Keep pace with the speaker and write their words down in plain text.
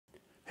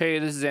Hey,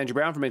 this is Andrew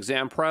Brown from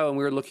Exam Pro, and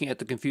we're looking at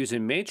the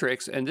confusion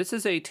matrix. And this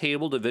is a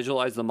table to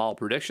visualize the model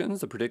predictions,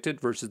 the predicted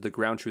versus the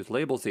ground truth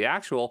labels, the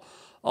actual,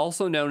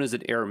 also known as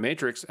an error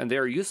matrix. And they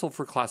are useful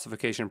for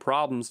classification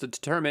problems to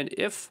determine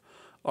if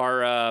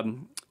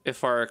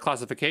our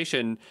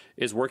classification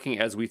is working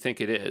as we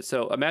think it is.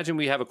 So imagine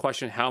we have a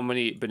question: how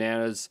many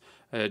bananas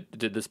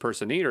did this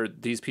person eat, or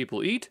these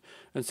people eat?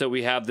 And so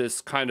we have this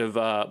kind of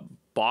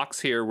box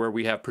here where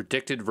we have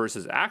predicted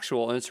versus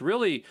actual, and it's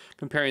really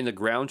comparing the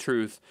ground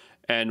truth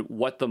and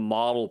what the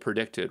model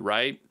predicted,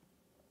 right?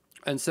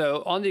 And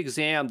so on the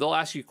exam, they'll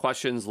ask you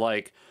questions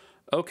like,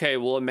 okay,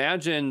 well,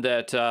 imagine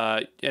that,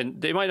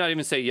 and they might not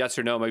even say yes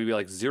or no, maybe be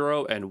like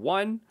 0 and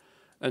 1.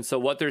 And so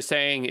what they're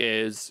saying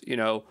is,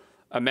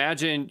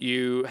 imagine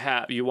you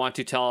want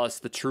to tell us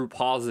the true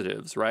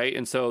positives, right?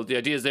 And so the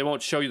idea is they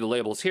won't show you the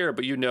labels here,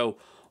 but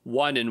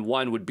 1 and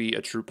 1 would be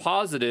a true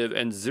positive,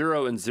 and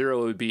 0 and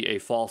 0 would be a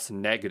false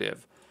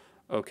negative.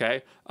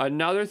 Okay.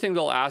 Another thing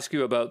they'll ask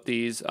you about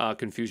these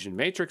confusion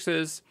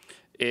matrices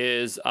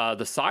is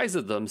the size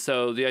of them.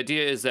 So the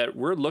idea is that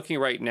we're looking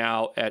right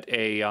now at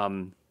a,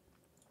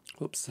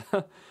 oops,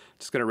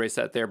 just going to erase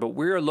that there, but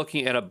we're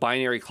looking at a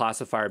binary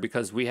classifier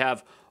because we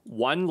have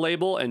one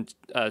label and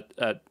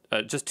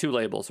just two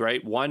labels,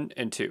 right? 1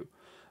 and 2.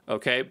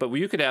 Okay. But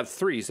you could have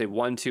 3, say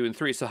 1, 2, and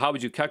 3. So how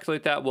would you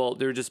calculate that? Well,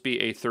 there would just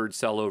be a third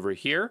cell over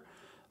here,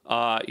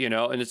 and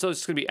it's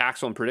just going to be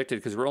actual and predicted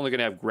because we're only going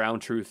to have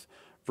ground truth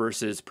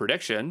versus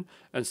prediction.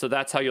 And so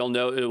that's how you'll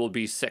know it will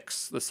be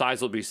 6. The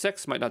size will be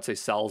 6. Might not say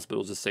cells, but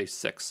it'll just say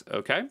 6.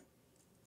 Okay.